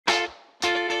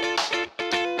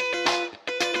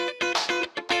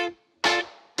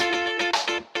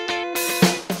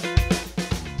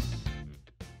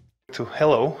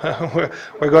Hello.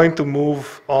 we're going to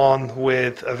move on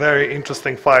with a very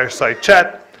interesting fireside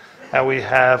chat, and we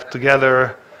have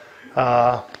together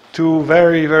two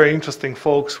very interesting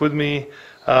folks with me.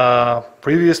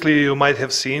 Previously, you might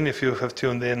have seen, if you have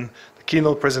tuned in, the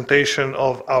keynote presentation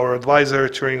of our advisor,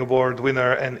 Turing Award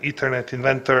winner, and Ethernet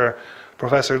inventor,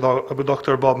 Professor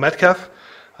Dr. Bob Metcalfe,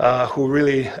 who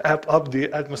really upped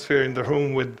the atmosphere in the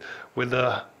room with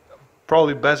the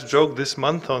probably best joke this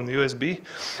month on USB.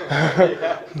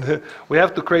 We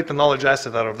have to create a knowledge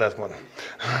asset out of that one,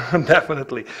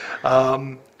 definitely.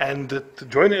 And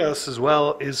joining us as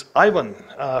well is Ivan,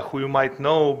 who you might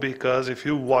know because if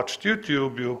you watched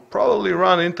YouTube, you probably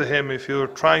run into him if you're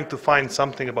trying to find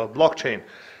something about blockchain.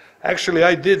 Actually,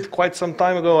 I did quite some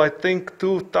time ago, I think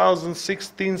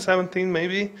 2016, 17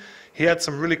 maybe. He had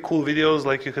some really cool videos,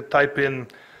 like you could type in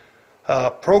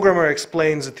programmer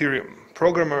explains Ethereum,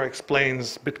 programmer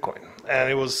explains Bitcoin. And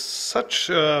it was such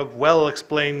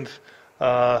well-explained,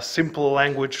 simple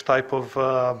language type of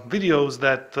videos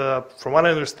that, from what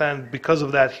I understand, because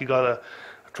of that, he got a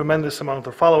tremendous amount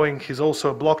of following. He's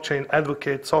also a blockchain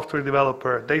advocate, software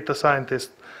developer, data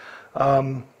scientist.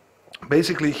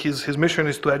 Basically, his mission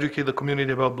is to educate the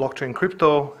community about blockchain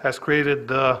crypto, has created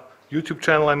the YouTube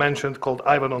channel I mentioned called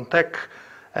Ivan on Tech,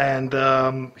 and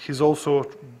he's also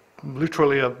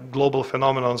literally a global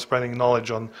phenomenon spreading knowledge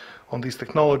on these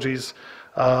technologies,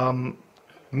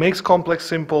 makes complex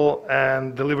simple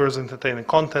and delivers entertaining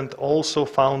content, also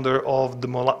founder of the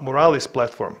Moralis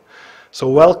platform. So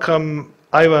welcome,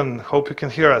 Ivan, hope you can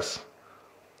hear us.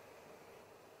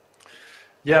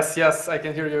 Yes, I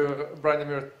can hear you,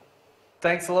 Branimir.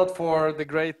 Thanks a lot for the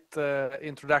great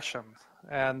introduction,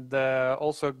 and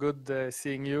also good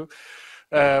seeing you.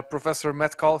 Professor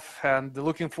Metcalfe, and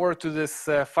looking forward to this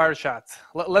fire chat.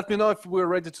 Let me know if we're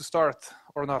ready to start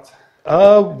or not.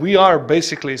 We are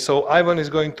basically. So Ivan is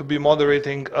going to be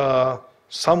moderating a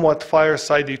somewhat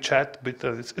fireside-y chat, but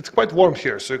it's quite warm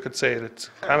here, so you could say it's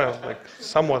kind of like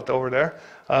somewhat over there.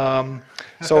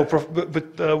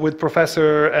 With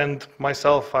Professor and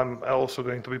myself, I'm also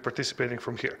going to be participating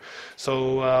from here.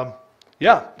 So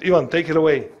yeah, Ivan, take it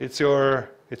away. It's your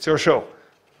show.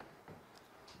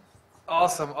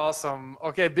 Awesome.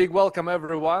 Okay, big welcome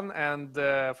everyone, and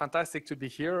fantastic to be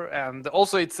here. And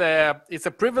also, it's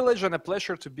a privilege and a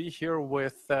pleasure to be here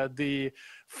with the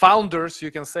founders, you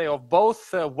can say, of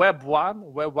both Web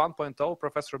 1.0,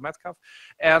 Professor Metcalfe,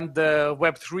 and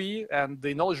Web 3, and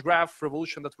the knowledge graph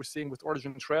revolution that we're seeing with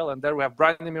Origin Trail. And there we have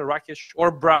Branimir Rakic, or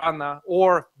Brana,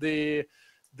 or the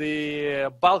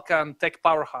Balkan tech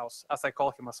powerhouse, as I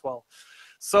call him as well.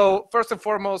 So first and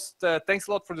foremost, thanks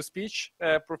a lot for the speech,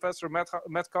 Professor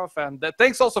Metcalfe, and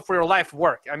thanks also for your life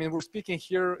work. I mean, we're speaking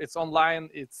here, it's online,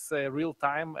 it's real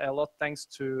time. A lot thanks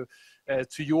to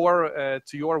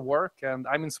your work. And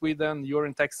I'm in Sweden, you're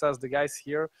in Texas, the guys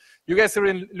here. You guys are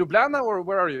in Ljubljana, or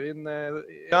where are you? In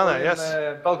Ljubljana, yes.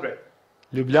 Belgrade.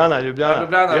 Ljubljana. Ljubljana.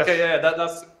 Yes. Okay, yeah,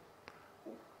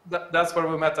 that's where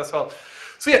we met as well.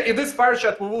 So yeah, in this fire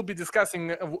chat, we will be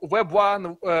discussing Web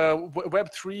 1,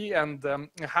 Web 3, and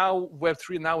how Web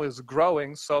 3 now is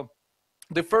growing. So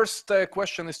the first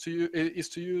question is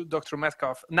to you, Dr.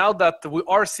 Metcalfe. Now that we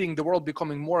are seeing the world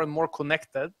becoming more and more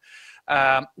connected,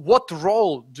 what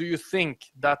role do you think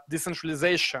that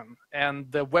decentralization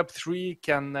and the Web 3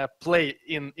 can play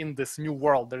in this new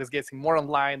world that is getting more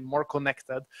online, more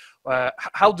connected?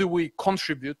 How do we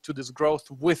contribute to this growth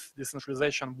with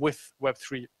decentralization, with Web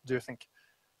 3, do you think?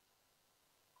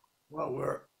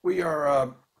 Well, we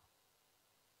are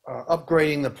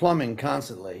upgrading the plumbing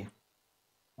constantly.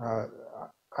 I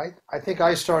think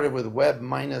I started with Web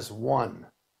 -1,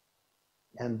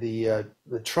 and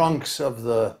the trunks of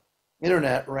the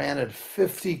internet ran at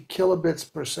 50 kilobits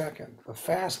per second. The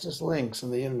fastest links in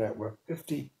the internet were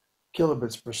 50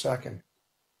 kilobits per second.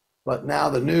 But now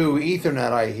the new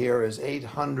Ethernet I hear is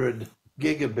 800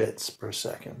 gigabits per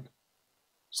second.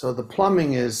 So the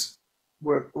plumbing is,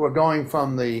 we're going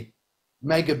from the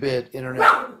megabit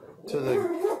internet to the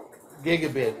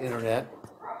gigabit internet,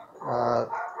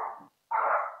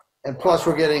 and plus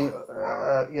we're getting,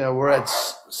 we're at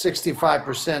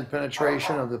 65%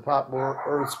 penetration of the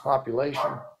Earth's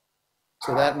population,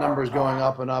 so that number is going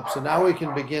up and up. So now we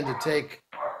can begin to take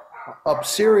up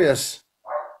serious,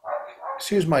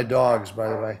 excuse my dogs, by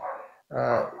the way,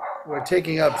 we're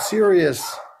taking up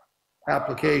serious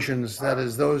applications, that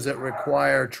is those that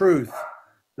require truth,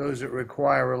 those that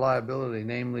require reliability,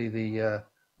 namely the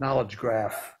knowledge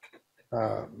graph.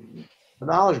 The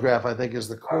knowledge graph, I think, is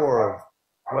the core of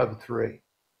Web 3.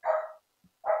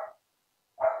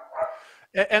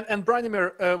 And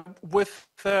Branimir, with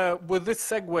this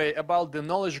segue about the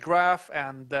knowledge graph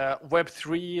and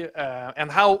Web3 and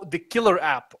how the killer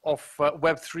app of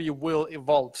Web3 will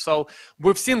evolve. So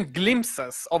we've seen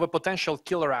glimpses of a potential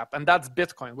killer app, and that's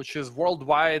Bitcoin, which is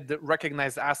worldwide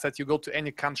recognized asset. You go to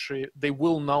any country, they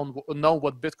will know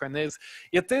what Bitcoin is.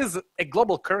 It is a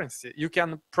global currency. You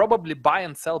can probably buy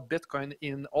and sell Bitcoin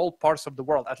in all parts of the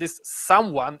world. At least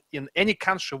someone in any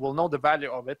country will know the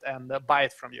value of it and buy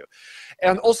it from you.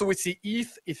 And also we see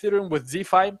Ethereum with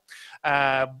DeFi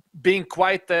being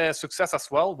quite a success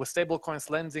as well, with stablecoins,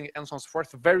 lending, and so on and so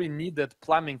forth. Very needed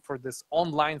plumbing for this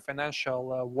online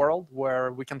financial world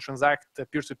where we can transact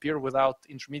peer-to-peer without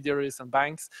intermediaries and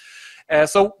banks.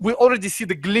 So we already see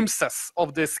the glimpses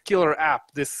of this killer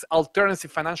app, this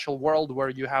alternative financial world where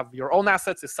you have your own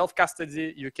assets, it's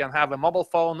self-custody, you can have a mobile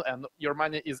phone and your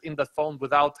money is in that phone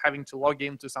without having to log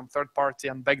into some third party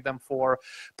and beg them for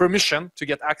permission to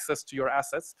get access to your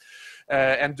assets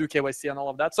and do KYC and all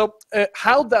of that. So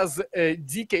how does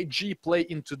DKG play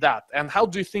into that? And how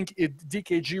do you think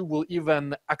DKG will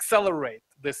even accelerate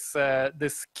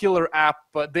this killer app,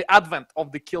 the advent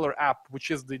of the killer app,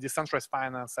 which is the decentralized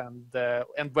finance and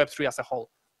Web3 as a whole?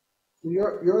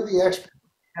 You're the expert.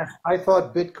 I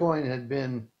thought Bitcoin had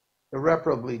been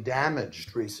irreparably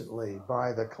damaged recently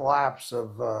by the collapse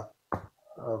of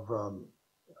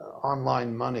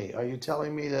online money. Are you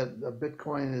telling me that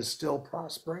Bitcoin is still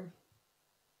prospering?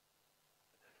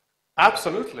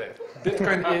 Absolutely.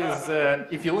 Bitcoin is,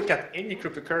 if you look at any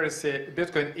cryptocurrency,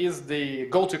 Bitcoin is the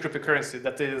go-to cryptocurrency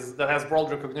that has world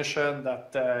recognition,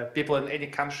 that people in any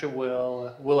country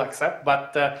will accept.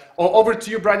 But over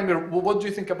to you, Branimir. What do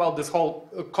you think about this whole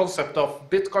concept of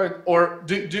Bitcoin, or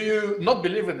do you not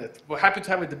believe in it? We're happy to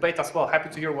have a debate as well. Happy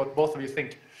to hear what both of you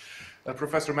think,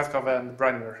 Professor Metcalfe and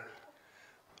Branimir.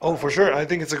 Oh, for sure. I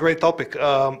think it's a great topic.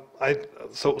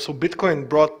 So Bitcoin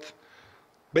brought.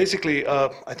 Basically,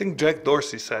 I think Jack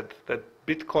Dorsey said that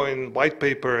Bitcoin white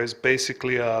paper is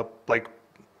basically like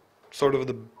sort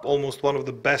of almost one of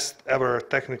the best ever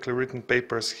technically written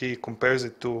papers. He compares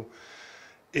it to,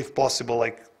 if possible,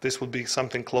 like this would be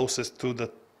something closest to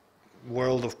the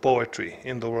world of poetry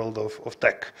in the world of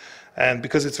tech. And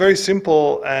because it's very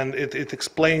simple and it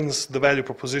explains the value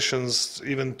propositions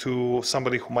even to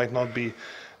somebody who might not be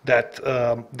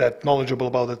that knowledgeable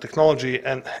about the technology.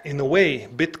 And in a way,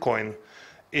 Bitcoin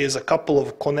is a couple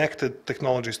of connected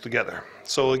technologies together.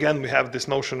 So again, we have this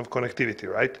notion of connectivity,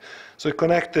 right? So it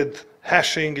connected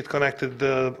hashing, it connected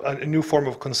a new form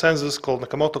of consensus called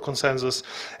Nakamoto consensus,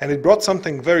 and it brought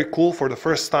something very cool. For the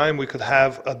first time, we could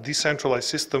have a decentralized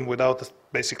system without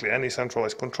basically any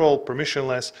centralized control,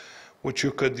 permissionless, which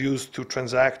you could use to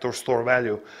transact or store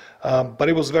value. But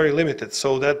it was very limited.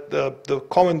 So that the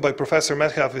comment by Professor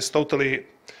Metcalfe is totally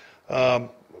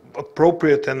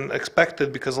appropriate and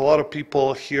expected, because a lot of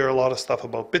people hear a lot of stuff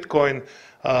about Bitcoin,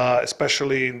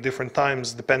 especially in different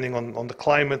times, depending on the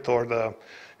climate or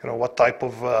what type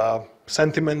of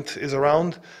sentiment is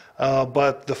around.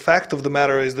 But the fact of the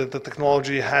matter is that the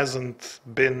technology hasn't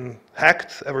been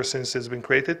hacked ever since it's been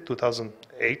created,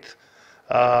 2008.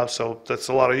 So that's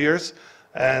a lot of years,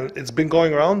 and it's been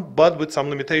going around, but with some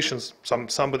limitations.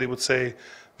 Somebody would say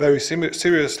very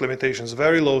serious limitations,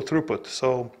 very low throughput.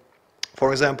 So,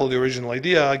 for example, the original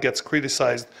idea gets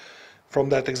criticized from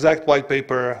that exact white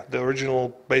paper. The original,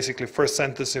 basically, first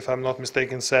sentence, if I'm not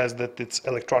mistaken, says that it's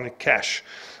electronic cash.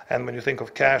 And when you think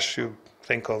of cash, you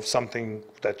think of something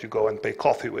that you go and pay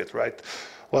coffee with, right?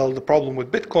 Well, the problem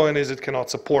with Bitcoin is it cannot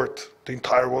support the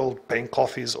entire world paying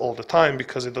coffees all the time,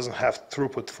 because it doesn't have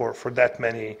throughput for that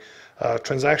many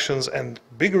transactions. And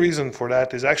big reason for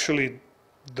that is actually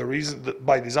the reason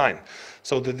by design.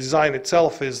 So the design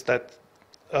itself is that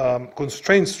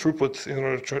constrains throughput in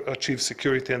order to achieve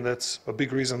security, and that's a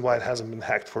big reason why it hasn't been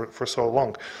hacked for so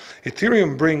long.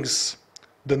 Ethereum brings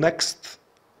the next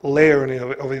layer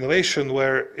of innovation,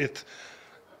 where it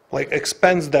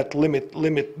expands that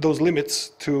those limits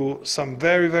to some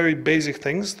very, very basic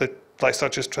things that,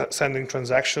 such as sending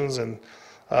transactions and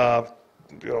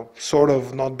sort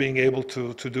of not being able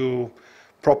to do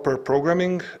proper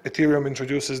programming. Ethereum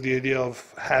introduces the idea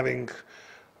of having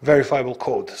verifiable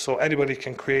code. So anybody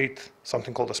can create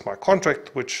something called a smart contract,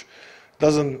 which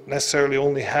doesn't necessarily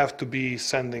only have to be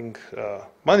sending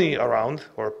money around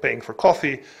or paying for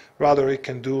coffee. Rather, it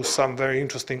can do some very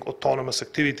interesting autonomous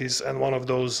activities. And one of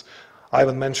those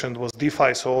Ivan mentioned was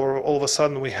DeFi. So all of a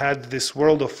sudden we had this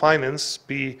world of finance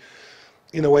be,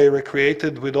 in a way,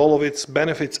 recreated with all of its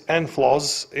benefits and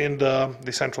flaws in the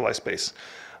decentralized space.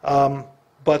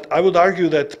 But I would argue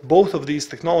that both of these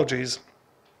technologies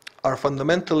are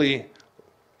fundamentally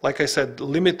like I said,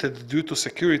 limited due to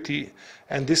security,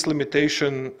 and this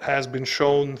limitation has been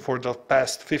shown for the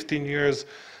past 15 years,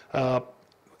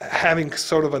 having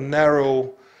sort of a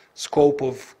narrow scope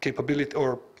of capability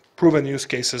or proven use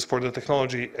cases for the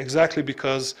technology, exactly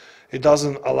because it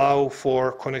doesn't allow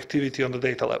for connectivity on the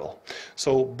data level.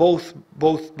 So both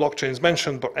blockchains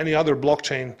mentioned, but any other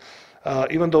blockchain,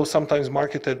 even though sometimes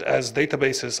marketed as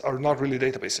databases, are not really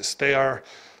databases. They are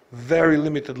very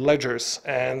limited ledgers,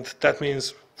 and that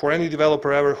means for any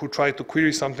developer ever who tried to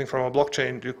query something from a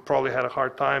blockchain, you probably had a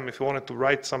hard time. If you wanted to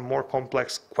write some more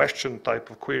complex question type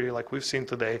of query like we've seen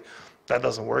today, that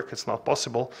doesn't work, it's not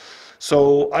possible.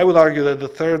 So I would argue that the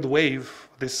third wave,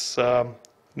 this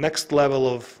next level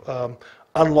of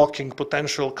unlocking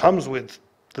potential, comes with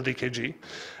the DKG.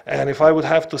 And if I would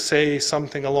have to say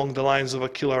something along the lines of a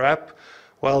killer app,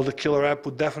 well, the killer app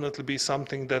would definitely be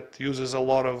something that uses a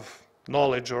lot of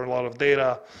knowledge or a lot of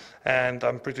data. And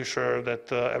I'm pretty sure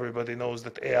that everybody knows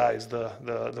that AI is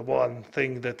the one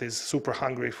thing that is super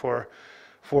hungry for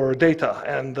data.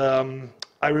 And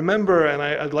I remember, and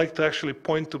I'd like to actually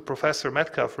point to Professor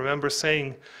Metcalfe, remember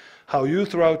saying how you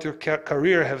throughout your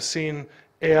career have seen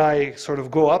AI sort of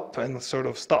go up and sort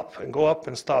of stop, and go up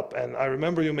and stop. And I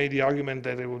remember you made the argument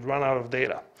that it would run out of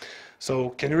data. So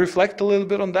can you reflect a little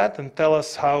bit on that and tell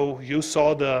us how you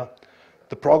saw the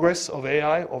progress of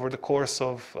AI over the course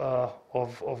of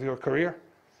your career?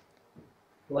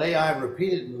 Well, AI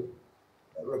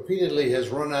repeatedly has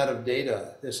run out of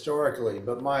data historically,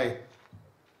 but my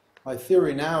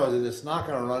theory now is that it's not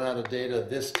going to run out of data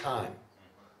this time.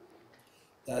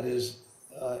 That is,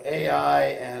 AI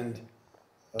and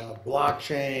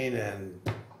blockchain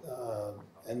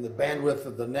and the bandwidth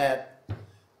of the net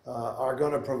are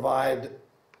going to provide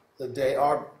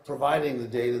are providing the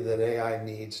data that AI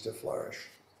needs to flourish.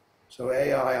 So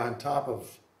AI on top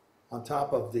of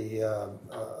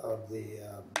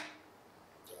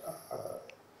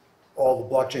all the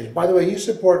blockchains. By the way, you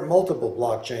support multiple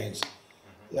blockchains.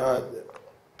 Yes.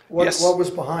 What was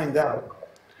behind that?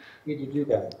 Did you do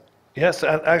that? Yes,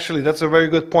 actually, that's a very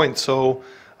good point. So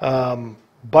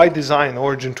by design,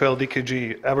 Origin 12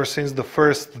 DKG, ever since the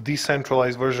first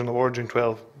decentralized version of Origin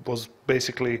 12 was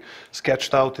basically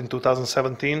sketched out in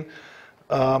 2017,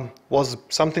 was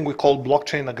something we call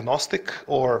blockchain agnostic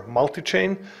or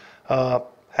multi-chain,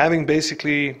 having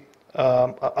basically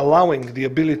allowing the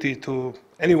ability to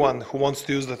anyone who wants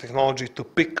to use the technology to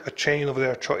pick a chain of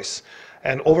their choice.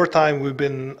 And over time, we've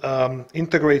been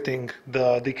integrating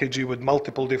the DKG with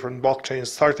multiple different blockchains,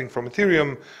 starting from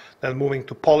Ethereum, then moving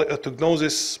to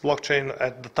Gnosis blockchain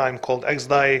at the time called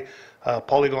XDAI,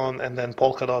 Polygon, and then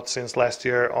Polkadot since last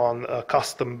year on a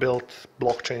custom-built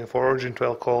blockchain for Origin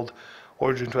 12 called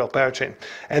Origin 12 Parachain.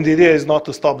 And the idea is not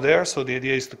to stop there, so the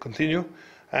idea is to continue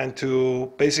and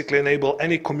to basically enable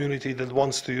any community that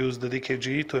wants to use the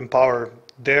DKG to empower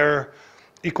their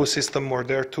ecosystem or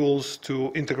their tools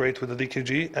to integrate with the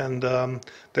DKG. And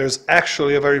there's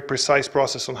actually a very precise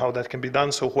process on how that can be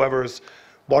done. So whoever's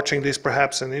watching this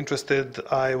perhaps and interested,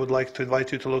 I would like to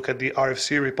invite you to look at the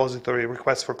RFC repository,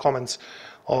 requests for comments,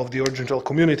 of the Origin 12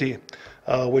 community,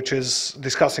 which is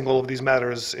discussing all of these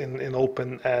matters in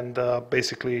open and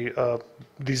basically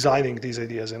designing these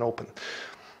ideas in open.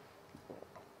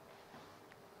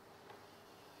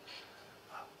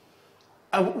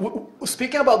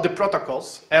 Speaking about the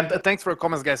protocols, and thanks for your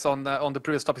comments, guys, on the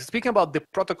previous topic. Speaking about the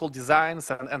protocol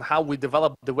designs and how we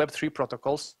develop the Web3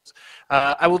 protocols,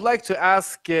 I would like to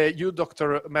ask you,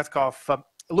 Dr. Metcalfe,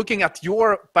 looking at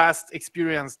your past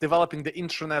experience developing the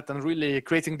internet and really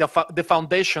creating the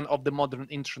foundation of the modern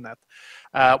internet,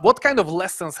 what kind of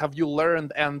lessons have you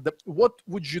learned, and what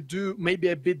would you do maybe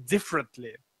a bit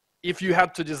differently if you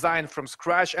had to design from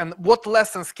scratch? And what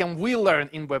lessons can we learn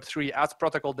in Web3 as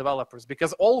protocol developers?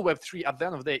 Because all Web3 at the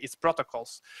end of the day is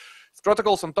protocols. It's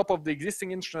protocols on top of the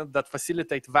existing internet that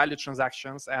facilitate value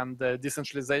transactions and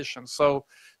decentralization. So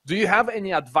do you have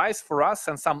any advice for us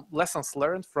and some lessons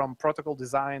learned from protocol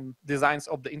designs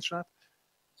of the internet?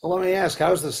 Well, let me ask,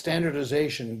 how's the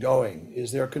standardization going?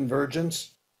 Is there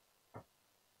convergence?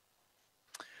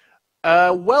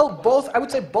 Well, both, I would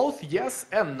say both yes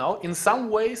and no. In some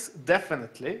ways,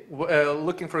 definitely.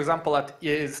 Looking, for example, at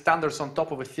standards on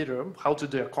top of Ethereum, how to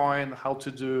do a coin, how to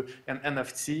do an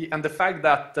NFT, and the fact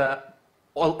that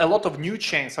a lot of new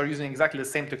chains are using exactly the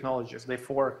same technologies. They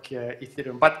fork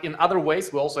Ethereum. But in other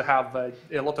ways, we also have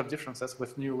a lot of differences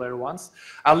with new layer ones.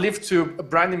 I'll leave to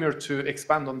Branimir to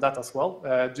expand on that as well.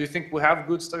 Do you think we have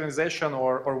good standardization,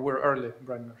 or we're early,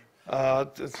 Branimir?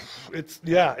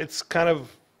 It's kind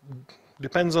of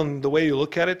depends on the way you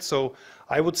look at it. So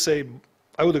I would say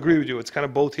I would agree with you. It's kind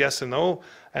of both yes and no.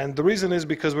 And the reason is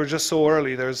because we're just so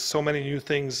early. There's so many new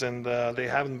things, and they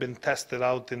haven't been tested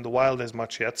out in the wild as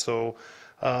much yet. So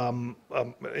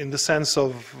in the sense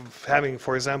of having,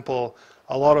 for example,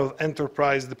 a lot of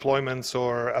enterprise deployments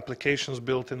or applications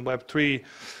built in Web3,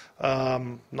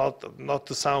 not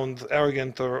to sound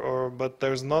arrogant, but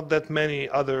there's not that many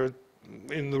other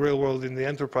in the real world, in the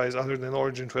enterprise, other than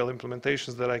Origin Trail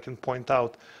implementations that I can point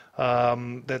out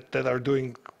that are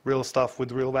doing real stuff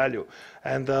with real value.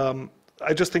 And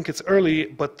I just think it's early,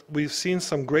 but we've seen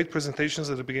some great presentations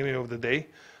at the beginning of the day,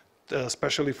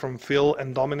 especially from Phil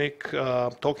and Dominic,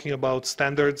 talking about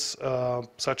standards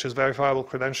such as verifiable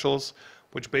credentials,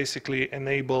 which basically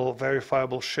enable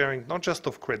verifiable sharing, not just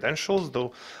of credentials,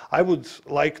 though I would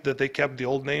like that they kept the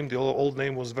old name. The old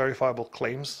name was verifiable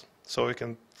claims, so you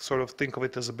can sort of think of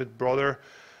it as a bit broader.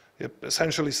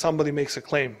 Essentially, somebody makes a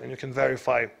claim, and you can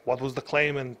verify what was the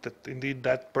claim and that indeed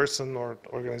that person or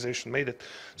organization made it.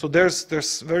 So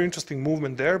there's very interesting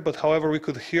movement there, but however, we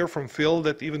could hear from Phil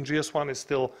that even GS1 is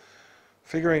still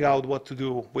figuring out what to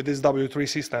do with this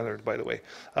W3C standard, by the way.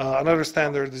 Another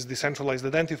standard is decentralized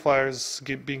identifiers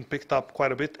being picked up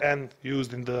quite a bit and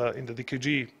used in the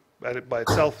DKG by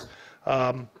itself.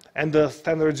 And the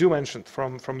standards you mentioned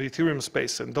from the Ethereum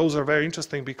space. And those are very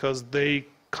interesting because they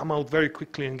come out very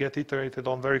quickly and get iterated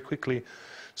on very quickly.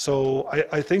 So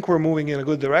I think we're moving in a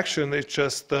good direction. It's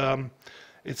just,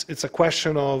 it's a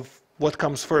question of what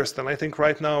comes first. And I think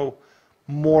right now,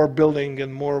 more building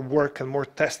and more work and more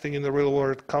testing in the real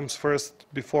world comes first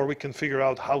before we can figure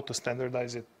out how to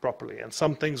standardize it properly. And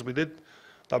some things we did,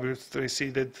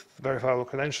 W3C did verifiable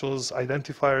credentials,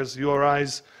 identifiers,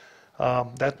 URIs,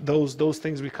 those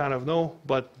things we kind of know,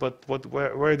 but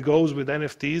where it goes with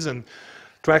NFTs and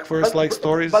track first like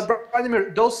stories. But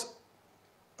Branimir,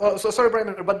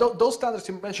 Branimir, but those standards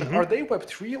you mentioned, are they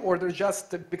Web3 or they're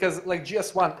just, because like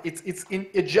GS1, it's in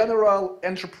a general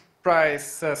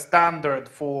enterprise standard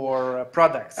for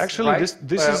products? Actually, right?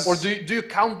 this is... Or do you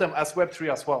count them as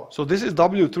Web3 as well? So this is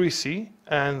W3C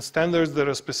and standards that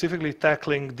are specifically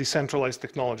tackling decentralized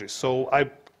technologies. So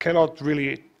I cannot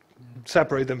really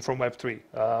separate them from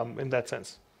Web3 in that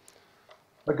sense.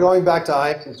 But going back to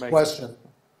Ivan's question,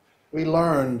 we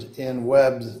learned in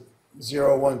Web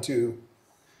 0.1.2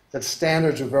 that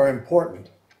standards are very important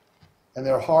and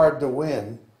they're hard to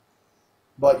win,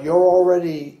 but you're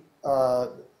already,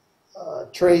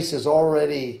 Trace is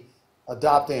already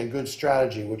adopting a good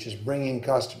strategy, which is bringing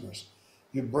customers.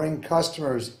 You bring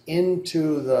customers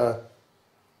into the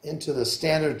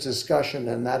standards discussion,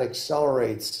 and that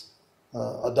accelerates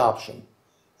adoption.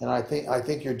 And I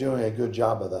think you're doing a good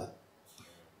job of that.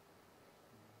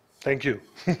 Thank you.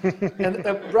 And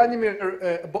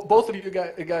Branimir, both of you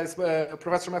guys,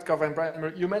 Professor Metcalfe and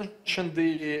Branimir, you mentioned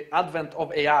the advent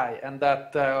of AI and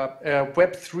that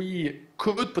Web3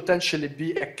 could potentially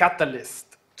be a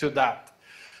catalyst to that.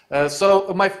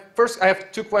 So I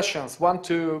have two questions, one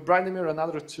to Branimir,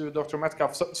 another to Dr.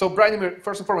 Metcalfe. So Branimir,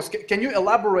 first and foremost, can you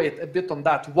elaborate a bit on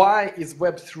that? Why is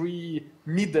Web3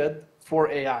 needed for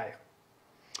AI?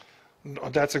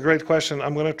 That's a great question.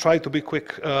 I'm going to try to be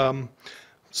quick.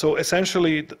 So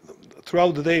essentially,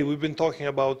 throughout the day, we've been talking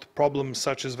about problems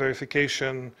such as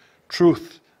verification,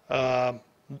 truth,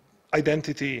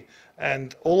 identity,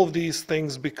 and all of these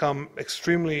things become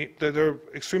they're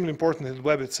extremely important in the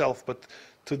web itself. But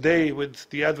today, with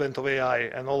the advent of AI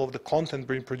and all of the content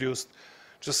being produced,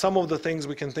 just some of the things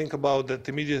we can think about that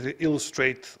immediately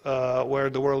illustrate where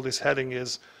the world is heading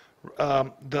is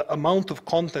the amount of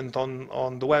content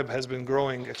on the web has been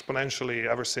growing exponentially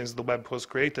ever since the web was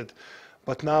created.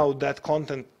 But now that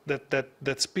content,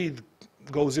 that speed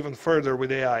goes even further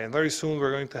with AI. And very soon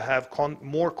we're going to have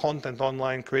more content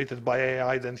online created by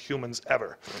AI than humans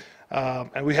ever.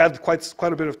 And we had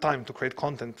quite a bit of time to create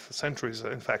content, centuries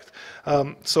in fact.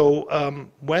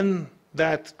 When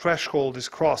that threshold is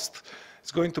crossed,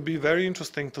 it's going to be very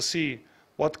interesting to see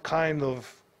what kind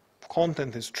of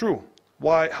content is true.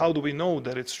 How do we know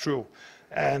that it's true?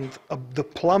 And the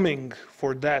plumbing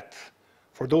for that,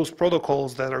 for those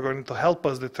protocols that are going to help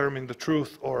us determine the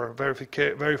truth or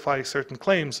verify certain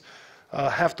claims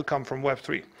have to come from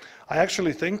Web3. I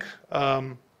actually think,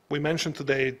 we mentioned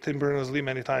today, Tim Berners-Lee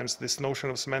many times, this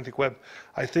notion of semantic web.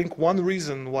 I think one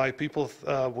reason why people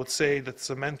would say that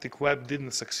semantic web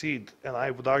didn't succeed, and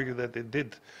I would argue that it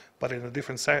did, but in a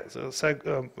different sector,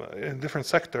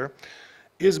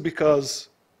 is because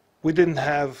we didn't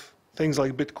have things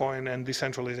like Bitcoin and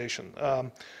decentralization.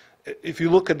 If you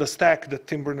look at the stack that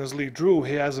Tim Berners-Lee drew,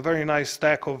 he has a very nice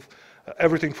stack of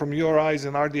everything from URIs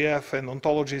and RDF and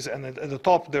ontologies, and at the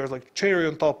top there's like cherry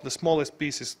on top, the smallest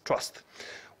piece is trust.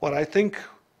 What I think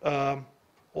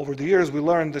over the years, we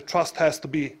learned that trust has to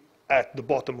be at the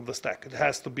bottom of the stack. It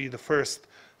has to be the first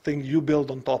thing you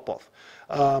build on top of.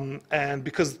 And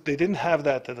because they didn't have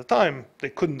that at the time, they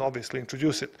couldn't obviously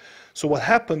introduce it. So what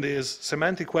happened is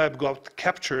semantic web got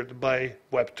captured by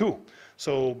Web 2.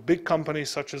 So big companies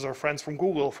such as our friends from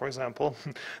Google, for example,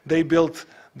 they built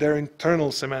their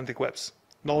internal semantic webs,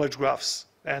 knowledge graphs,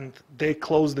 and they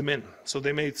closed them in. So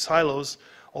they made silos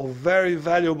of very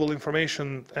valuable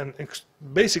information, and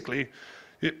basically,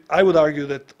 I would argue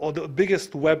that all the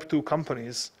biggest Web 2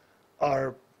 companies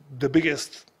are the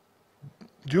biggest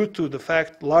due to the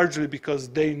fact, largely because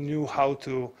they knew how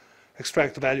to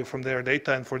extract value from their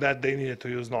data, and for that they needed to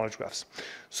use knowledge graphs.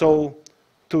 So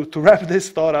to wrap this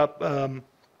thought up,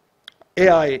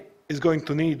 AI is going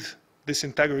to need this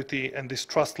integrity and this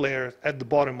trust layer at the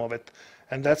bottom of it,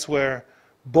 and that's where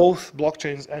both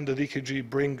blockchains and the DKG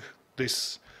bring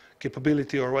this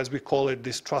capability, or as we call it,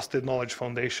 this trusted knowledge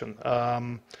foundation.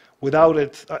 Without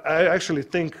it, I actually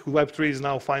think Web3 is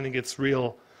now finding its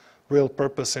real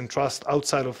purpose and trust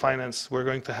outside of finance. We're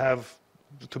going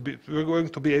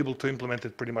to be able to implement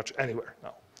it pretty much anywhere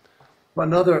now.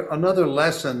 Another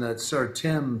lesson that Sir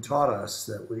Tim taught us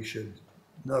that we should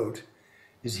note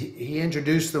is he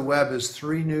introduced the web as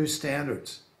 3 new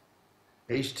standards: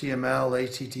 HTML,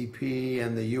 HTTP,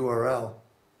 and the URL.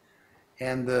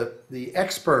 And the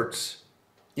experts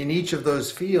in each of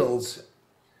those fields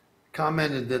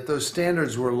commented that those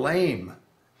standards were lame,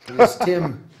 because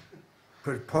Tim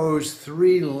proposed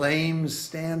 3 lame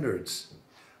standards,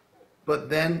 but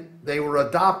then they were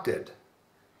adopted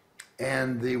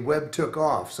and the web took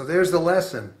off. So there's the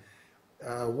lesson.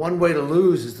 One way to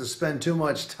lose is to spend too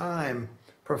much time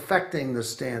perfecting the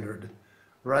standard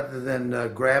rather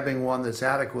than grabbing one that's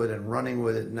adequate and running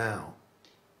with it now.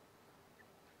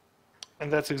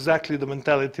 And that's exactly the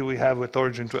mentality we have with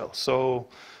Origin Trail. So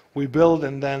we build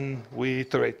and then we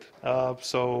iterate.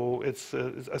 So it's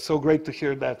so great to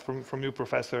hear that from you,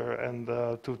 Professor, and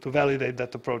to validate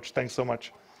that approach. Thanks so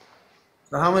much.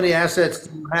 So how many assets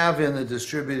do you have in the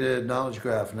distributed knowledge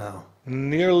graph now?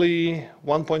 Nearly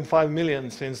 1.5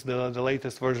 million since the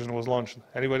latest version was launched.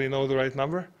 Anybody know the right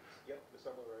number? Yep, that's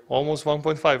about right. Almost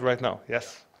 1.5 right now,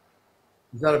 yes.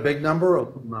 Is that a big number or a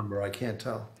little number? I can't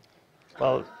tell.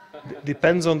 Well,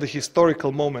 depends on the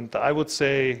historical moment. I would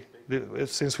say,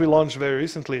 since we launched very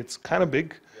recently, it's kind of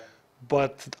big,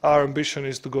 but our ambition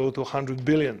is to go to 100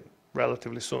 billion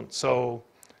relatively soon. So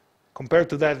compared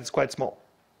to that, it's quite small.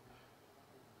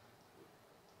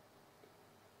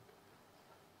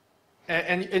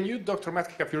 And you, Dr.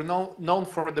 Metcalfe, you're known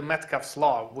for the Metcalfe's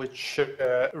law, which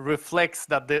reflects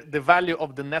that the value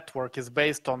of the network is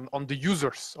based on the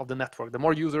users of the network. The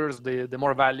more users, the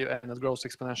more value, and it grows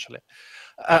exponentially.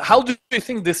 How do you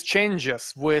think this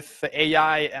changes with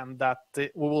AI, and that we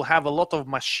will have a lot of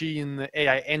machine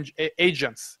AI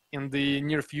agents in the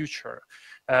near future?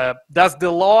 Does the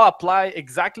law apply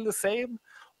exactly the same?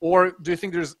 Or do you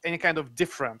think there's any kind of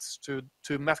difference to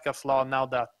Metcalfe's law now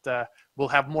that we'll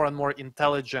have more and more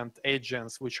intelligent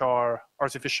agents which are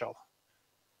artificial?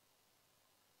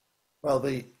 Well,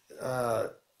 the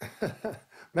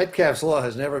Metcalfe's law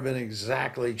has never been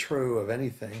exactly true of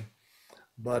anything,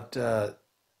 but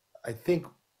I think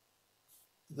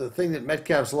the thing that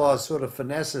Metcalfe's law sort of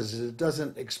finesses is it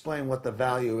doesn't explain what the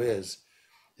value is.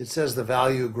 It says the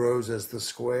value grows as the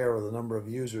square or the number of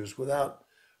users without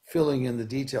filling in the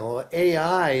detail.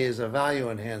 AI is a value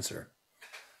enhancer.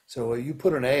 So you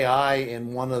put an AI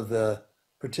in one of the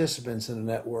participants in a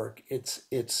network, its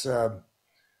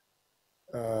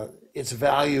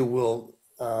value will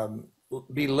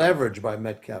be leveraged by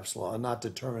Metcalfe's law, not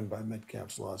determined by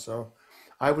Metcalfe's law. So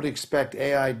I would expect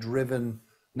AI-driven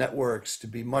networks to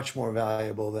be much more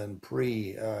valuable than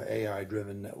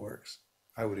pre-AI-driven networks,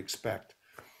 I would expect.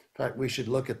 In fact, we should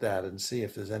look at that and see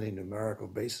if there's any numerical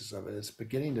basis of it. It's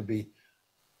beginning to,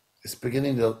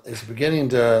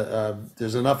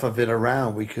 there's enough of it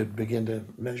around, we could begin to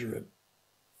measure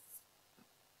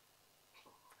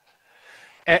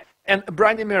it. And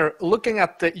Branimir, looking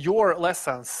at your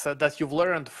lessons that you've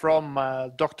learned from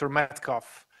Dr.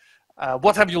 Metcalfe,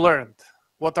 what have you learned?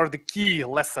 What are the key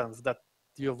lessons that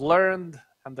you've learned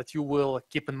and that you will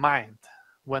keep in mind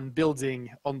when building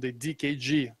on the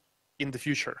DKG in the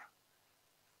future?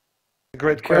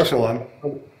 Great question.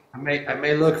 I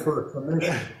may look for a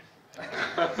commission.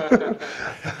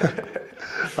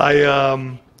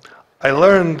 I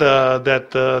learned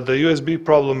that the USB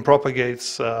problem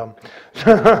propagates to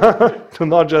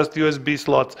not just USB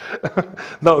slots.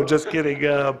 No, just kidding.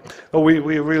 We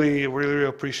really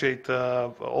appreciate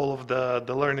all of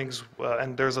the learnings,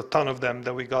 and there's a ton of them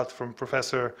that we got from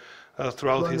Professor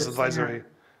throughout his advisory.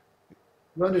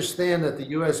 You understand that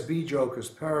the USB joke is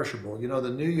perishable. You know, the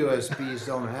new USBs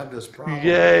don't have this problem.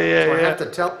 Yeah. So I have to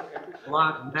tell a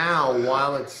lot now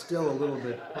while it's still a little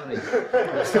bit funny.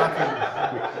 It's not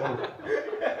gonna-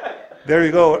 There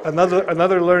you go.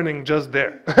 Another learning just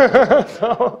there.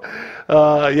 So,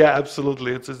 yeah,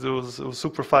 absolutely. It was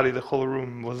super funny. The whole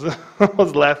room was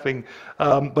was laughing.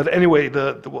 But anyway,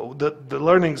 the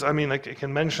learnings. I mean, I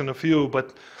can mention a few,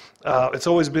 but it's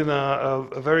always been a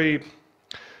very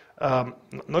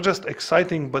not just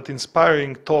exciting but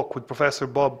inspiring talk with Professor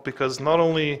Bob, because not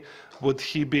only would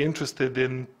he be interested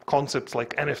in concepts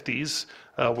like NFTs,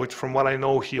 which from what I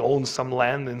know he owns some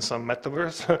land in some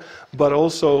metaverse, but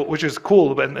also, which is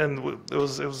cool, and it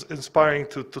was inspiring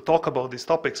to talk about these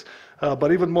topics,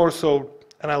 but even more so,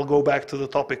 and I'll go back to the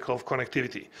topic of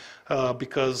connectivity,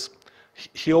 because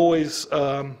he always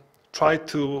tried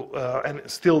to, and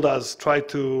still does, try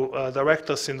to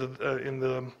direct us in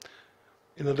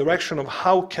the direction of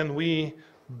how can we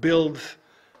build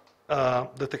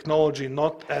the technology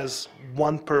not as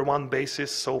one-per-one basis,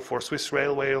 so for Swiss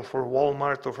Railway or for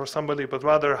Walmart or for somebody, but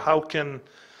rather how can,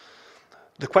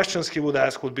 the questions he would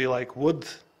ask would be like, would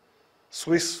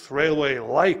Swiss Railway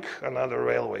like another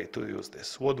railway to use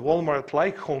this? Would Walmart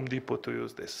like Home Depot to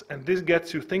use this? And this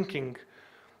gets you thinking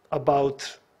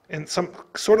about, in some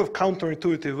sort of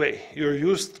counterintuitive way. You're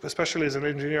used, especially as an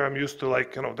engineer, I'm used to,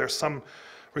 like, you know, there's some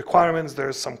requirements,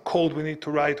 there's some code we need to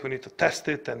write, we need to test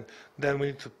it, and then we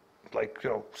need to, like, you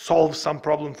know, solve some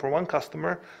problem for one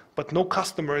customer, but no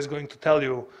customer is going to tell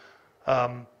you,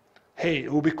 hey,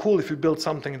 it would be cool if you build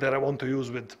something that I want to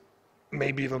use with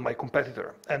maybe even my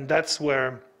competitor. And that's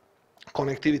where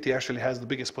connectivity actually has the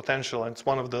biggest potential, and it's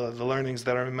one of the learnings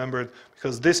that I remembered,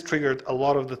 because this triggered a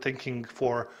lot of the thinking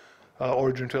for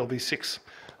Origin Trail v6.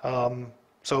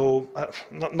 So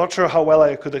not sure how well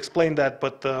I could explain that,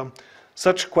 but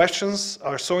such questions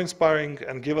are so inspiring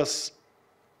and give us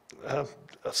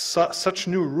such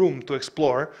new room to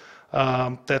explore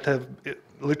that have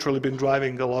literally been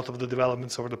driving a lot of the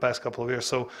developments over the past couple of years.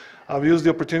 So I'll use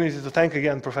the opportunity to thank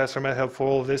again Professor Metcalfe for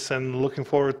all of this, and looking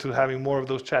forward to having more of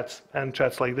those chats and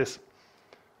chats like this.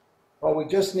 Well, we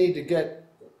just need to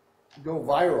go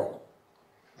viral.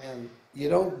 And you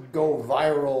don't go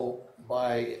viral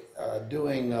by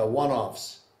doing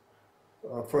one-offs.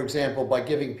 For example, by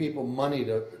giving people money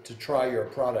to try your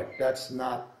product. That's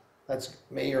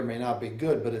may or may not be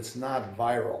good, but it's not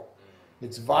viral.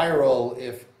 It's viral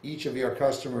if each of your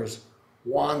customers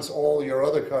wants all your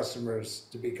other customers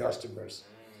to be customers.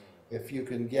 If you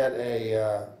can get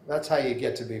that's how you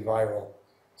get to be viral.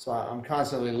 So I'm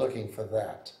constantly looking for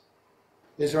that.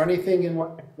 Is there anything in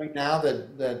what you're doing now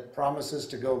that promises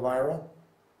to go viral?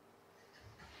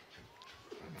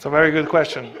 It's a very good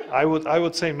question. I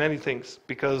would say many things,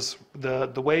 because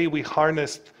the way we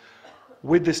harnessed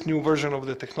with this new version of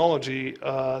the technology,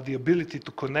 the ability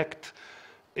to connect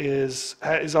is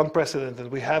unprecedented.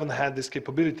 We haven't had this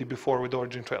capability before with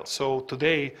Origin Trail. So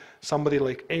today, somebody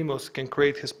like Amos can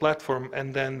create his platform,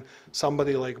 and then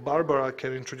somebody like Barbara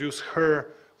can introduce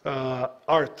her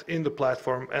art in the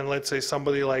platform, and let's say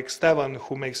somebody like Stevan,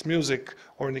 who makes music,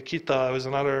 or Nikita, who is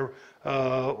another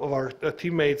of our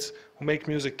teammates who make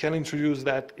music, can introduce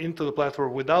that into the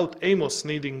platform without Amos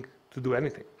needing to do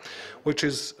anything, which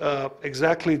is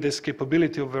exactly this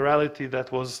capability of virality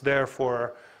that was there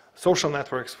for social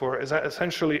networks, for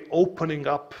essentially opening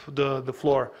up the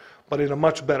floor, but in a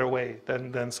much better way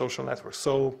than social networks.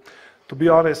 So to be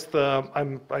honest,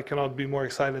 I cannot be more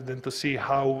excited than to see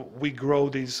how we grow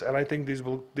these, and I think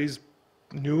these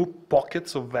new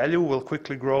pockets of value will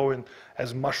quickly grow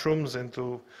as mushrooms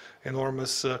into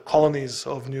enormous colonies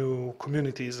of new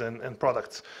communities and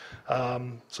products.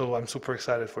 So I'm super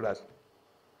excited for that.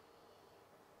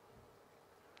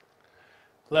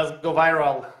 Let's go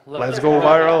viral. Let's go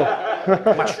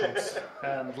viral. Mushrooms.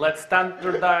 And let's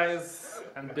standardize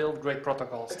and build great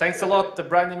protocols. Thanks a lot,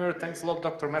 Branimir. Thanks a lot,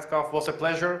 Dr. Metcalfe. It was a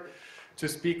pleasure to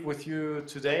speak with you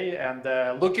today, and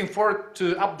looking forward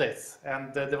to updates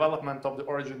and the development of the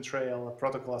Origin Trail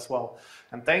protocol as well.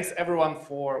 And thanks everyone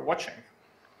for watching.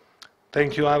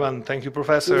 Thank you, Ivan. Thank you,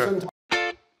 Professor.